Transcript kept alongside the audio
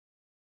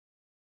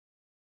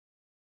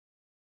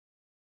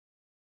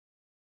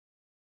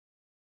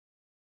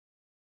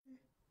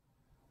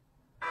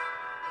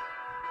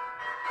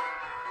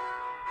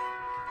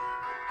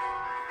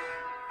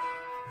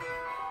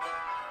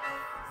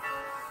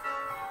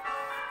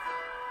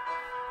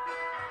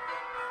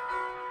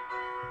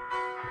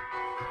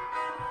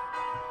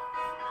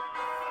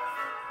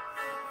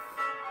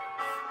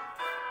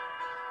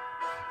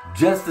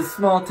Just a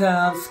small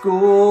town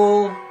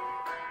school,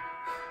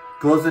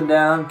 closing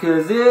down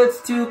 'cause it's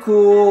too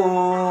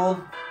cool.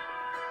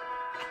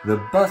 The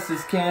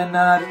buses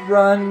cannot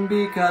run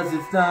because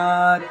it's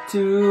not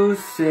too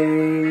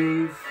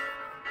safe.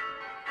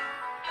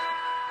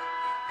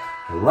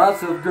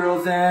 Lots of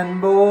girls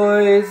and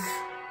boys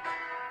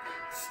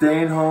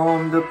staying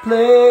home to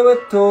play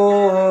with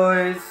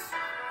toys.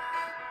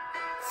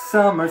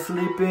 Some are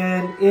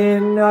sleeping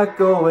in, not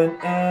going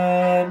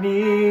anywhere.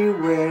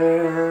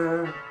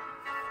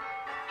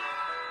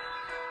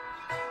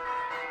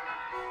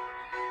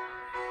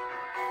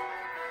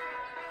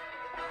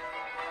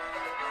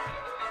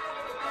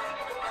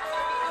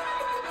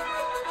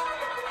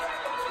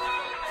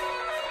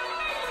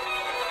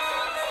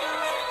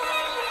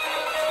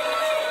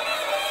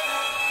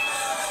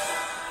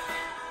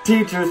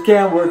 Teachers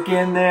can't work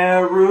in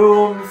their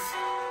rooms.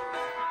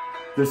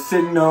 They're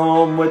sitting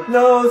home with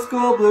no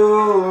school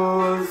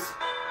blues.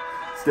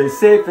 Stay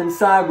safe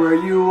inside where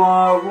you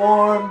are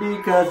warm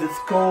because it's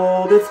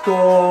cold, it's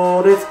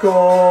cold, it's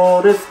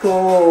cold, it's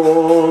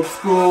cold.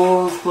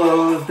 Schools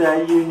closed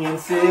at Union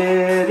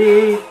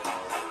City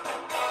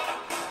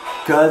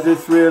 'cause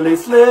it's really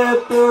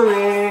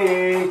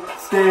slippery.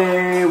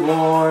 Stay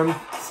warm,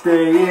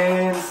 stay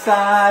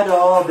inside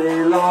all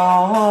day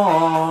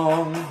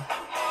long.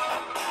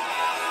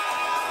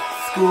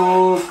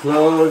 Schools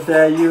closed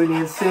at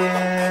Union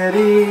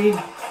City.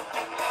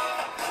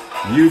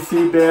 You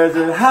see bears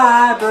are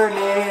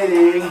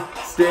hibernating.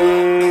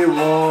 Stay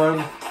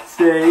warm,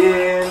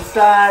 stay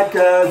inside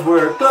 'cause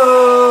we're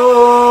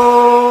closed.